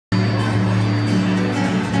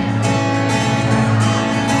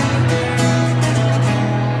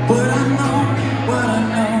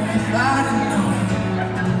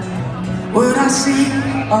see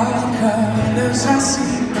all the colors I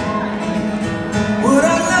see. Would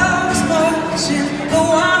I love as much if the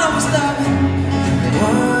one I was loving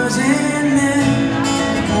wasn't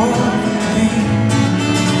meant for me?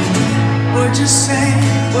 Would you say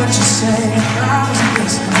if I was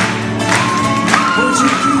listening? Would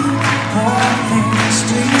you keep all things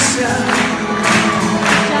to yourself?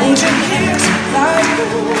 Would you kiss like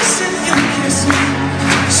this if you kiss me?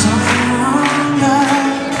 Someone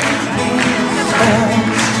like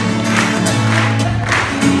else.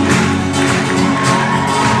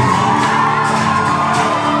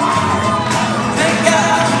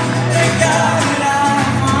 Thank God that I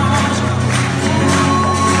found you.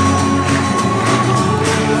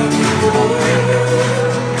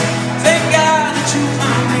 Thank God that you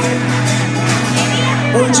found me.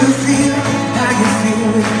 Would you feel how you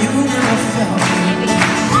feel if you never felt me?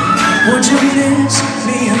 Would you miss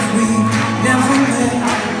me if we never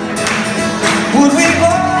met? Would we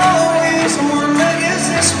always wonder, is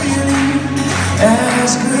this really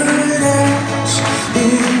as good as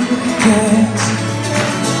it gets?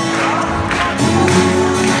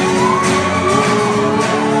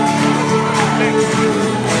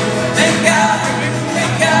 Thank God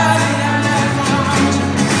that I found you.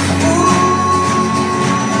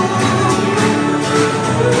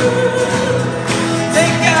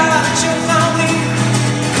 Thank God that you found me.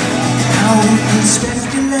 Now we can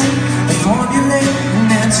speculate and formulate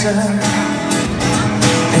an answer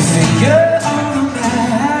and figure out the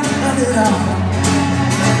math of it all.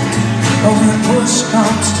 But when push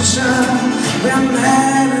comes to shove, we're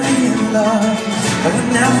madly in love. But we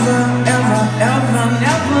never, ever, ever,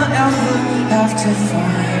 never, ever have to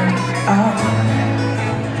find out.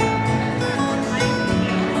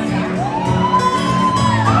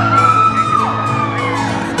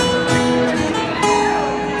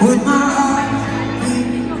 Would my heart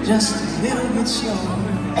beat just a little bit slower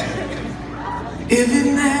if it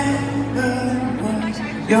never was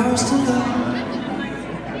yours to love?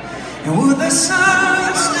 And would the sun